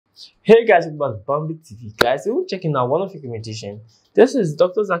Hey guys, welcome back to Bambi TV. Guys, we're checking out one of your recommendations. This is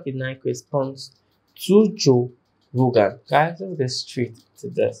Dr. Zakir Naik response to Joe Rogan. Guys, let's get straight to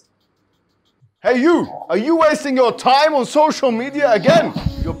this. Hey you! Are you wasting your time on social media again?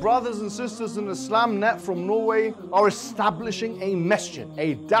 Your brothers and sisters in Islam Net from Norway are establishing a masjid,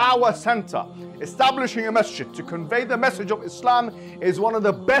 a dawah center. Establishing a masjid to convey the message of Islam is one of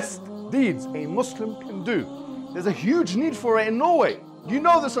the best deeds a Muslim can do. There's a huge need for it in Norway. You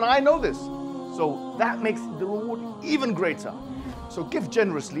know this and I know this. So that makes the reward even greater. So give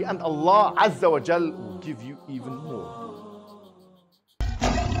generously and Allah Azza wa Jal will give you even more.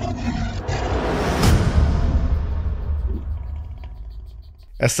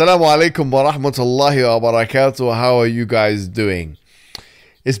 Assalamu alaikum wa rahmatullahi wa barakatuh. How are you guys doing?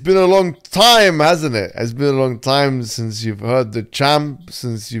 It's been a long time, hasn't it? It's been a long time since you've heard the champ,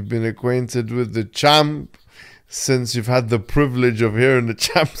 since you've been acquainted with the champ, since you've had the privilege of hearing the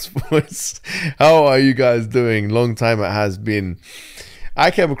champ's voice. How are you guys doing? Long time it has been.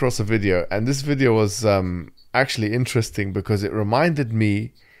 I came across a video, and this video was actually interesting because it reminded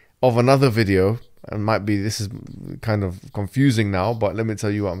me of another video. And this is kind of confusing now, but let me tell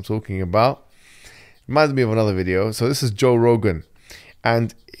you what I'm talking about. Reminds me of another video. So this is Joe Rogan,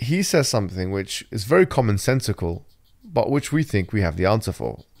 and he says something which is very commonsensical, but which we think we have the answer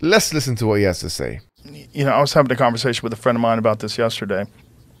for. Let's listen to what he has to say. You know, I was having a conversation with a friend of mine about this yesterday.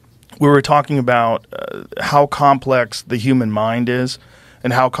 We were talking about how complex the human mind is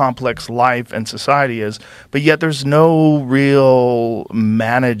and how complex life and society is, but yet there's no real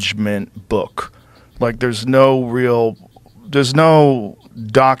management book. Like there's no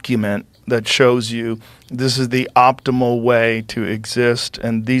document that shows you this is the optimal way to exist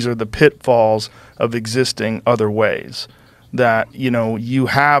and these are the pitfalls of existing other ways. That, you know, you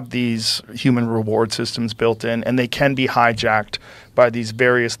have these human reward systems built in and they can be hijacked by these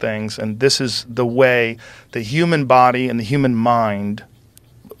various things, and this is the way the human body and the human mind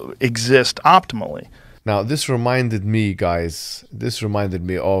exist optimally. Now this reminded me, guys,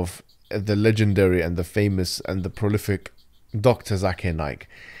 of the legendary and the famous and the prolific Dr. Zakir Naik,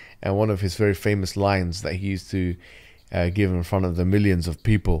 and one of his very famous lines that he used to give in front of the millions of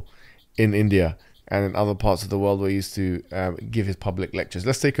people in India and in other parts of the world where he used to give his public lectures.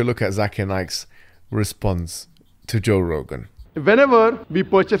 Let's take a look at Zakir Naik's response to Joe Rogan. Whenever we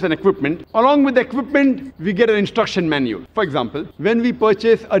purchase an equipment, along with the equipment, we get an instruction manual. For example, when we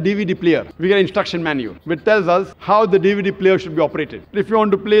purchase a DVD player, we get an instruction manual which tells us how the DVD player should be operated. If you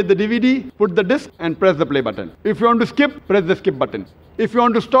want to play the DVD, put the disc and press the play button. If you want to skip, press the skip button. If you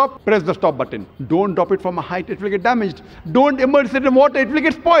want to stop, press the stop button. Don't drop it from a height, it will get damaged. Don't immerse it in water, it will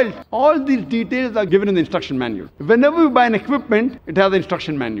get spoiled. All these details are given in the instruction manual. Whenever we buy an equipment, it has the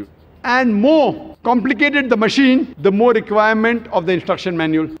instruction manual. And more complicated the machine, the more requirement of the instruction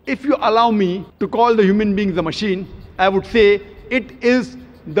manual. If you allow me to call the human being the machine, I would say it is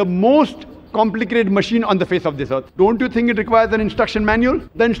the most complicated machine on the face of this earth. Don't you think it requires an instruction manual?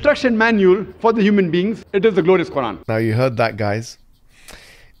 The instruction manual for the human beings, it is the glorious Quran. Now you heard that, guys.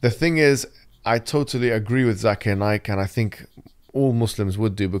 The thing is, I totally agree with Zakir Naik, and I think all Muslims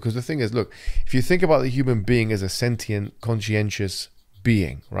would do, because the thing is, look, if you think about the human being as a sentient, conscientious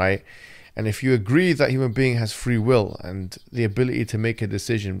being, right? And if you agree that human being has free will and the ability to make a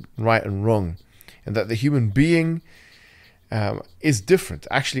decision, right and wrong, and that the human being is different,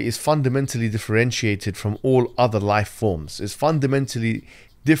 actually is fundamentally differentiated from all other life forms, is fundamentally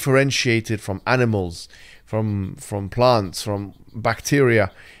differentiated from animals, from plants, from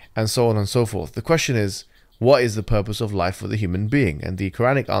bacteria, and so on and so forth. The question is, what is the purpose of life for the human being? And the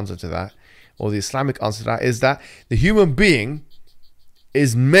Quranic answer to that, or the Islamic answer to that, is that the human being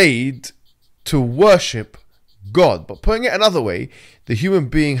is made to worship God. But putting it another way, the human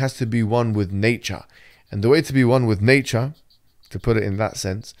being has to be one with nature. And the way to be one with nature, to put it in that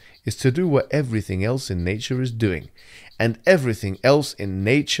sense, is to do what everything else in nature is doing. And everything else in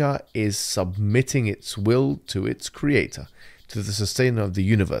nature is submitting its will to its creator, to the sustainer of the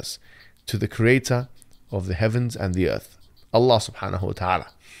universe, to the creator of the heavens and the earth, Allah subhanahu wa ta'ala.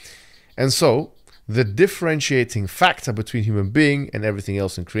 And so, the differentiating factor between human being and everything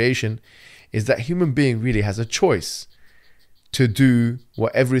else in creation is that human being really has a choice to do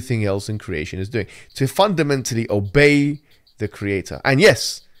what everything else in creation is doing, to fundamentally obey the creator. And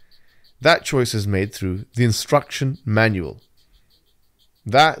yes, that choice is made through the instruction manual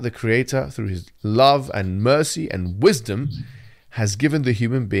that the creator, through his love and mercy and wisdom, has given the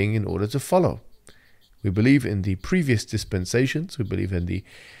human being in order to follow. We believe in the previous dispensations. We believe in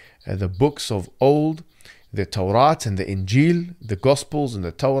the books of old, the Torah and the Injil, the Gospels and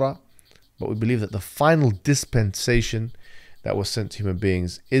the Torah. But we believe that the final dispensation, that was sent to human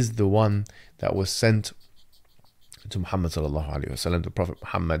beings is the one that was sent to Muhammad sallallahu alaihi wasallam, the Prophet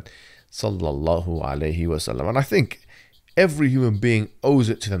Muhammad sallallahu alaihi wasallam. And I think every human being owes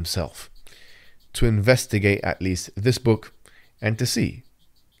it to themselves to investigate at least this book and to see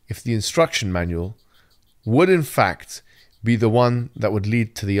if the instruction manual would in fact be the one that would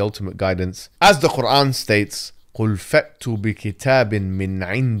lead to the ultimate guidance. As the Quran states, قُلْ فَأْتُوا بِكِتَابٍ مِّنْ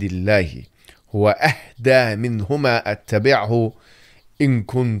عِنْدِ اللَّهِ هُوَ أَهْدَى مِنْهُمَا أَتَّبِعْهُ إِن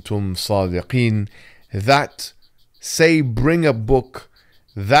كُنْتُمْ صَادِقِينَ. That say, bring a book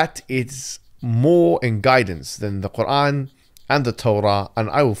that is more in guidance than the Quran and the Torah, and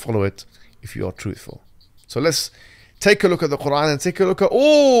I will follow it if you are truthful. So let's take a look at the Quran and take a look at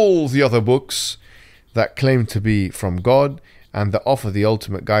all the other books that claim to be from God and that offer the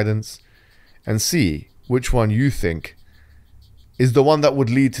ultimate guidance, and see which one you think is the one that would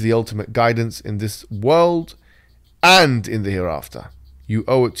lead to the ultimate guidance in this world and in the hereafter. You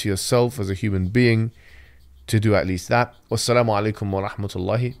owe it to yourself as a human being to do at least that. Wassalamu alaikum wa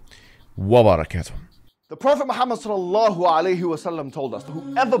rahmatullahi wa barakatuh. The Prophet Muhammad sallallahu alaihi wasallam told us that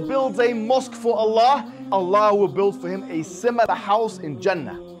whoever builds a mosque for Allah, Allah will build for him a similar house in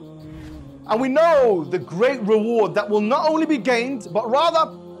Jannah. And we know the great reward that will not only be gained, but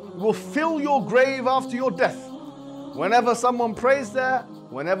rather will fill your grave after your death. Whenever someone prays there,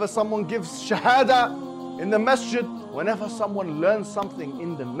 whenever someone gives shahada in the masjid, whenever someone learns something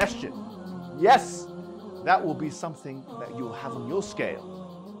in the masjid, yes, that will be something that you'll have on your scale.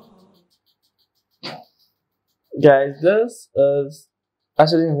 Guys, this is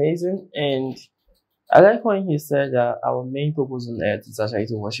actually amazing, and I like when he said that our main purpose on earth is actually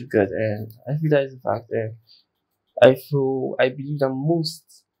to worship God, and I feel that is the fact. And I believe that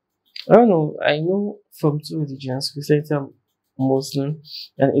most, I don't know, I know from two religions, Christianity and Muslim,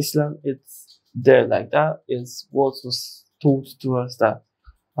 and Islam, it's there. Like that is what was told to us, that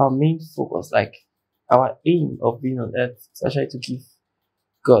our main focus, like our aim of being on earth, is actually to give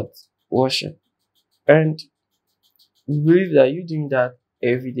God worship. And we believe that you doing that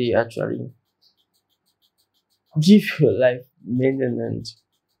every day actually give your life meaning and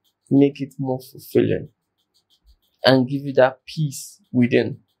make it more fulfilling and give you that peace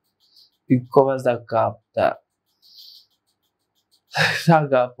within. It covers that gap, that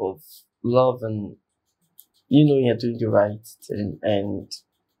gap of love, and you know you're doing the right thing, and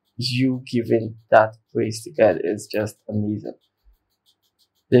you giving that praise to God is just amazing.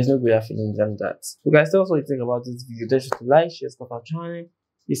 There's no greater feeling than that. You guys tell us what you think about this video. Don't forget to like, share, subscribe our channel.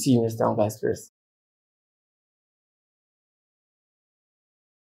 You see you next time, guys. Peace.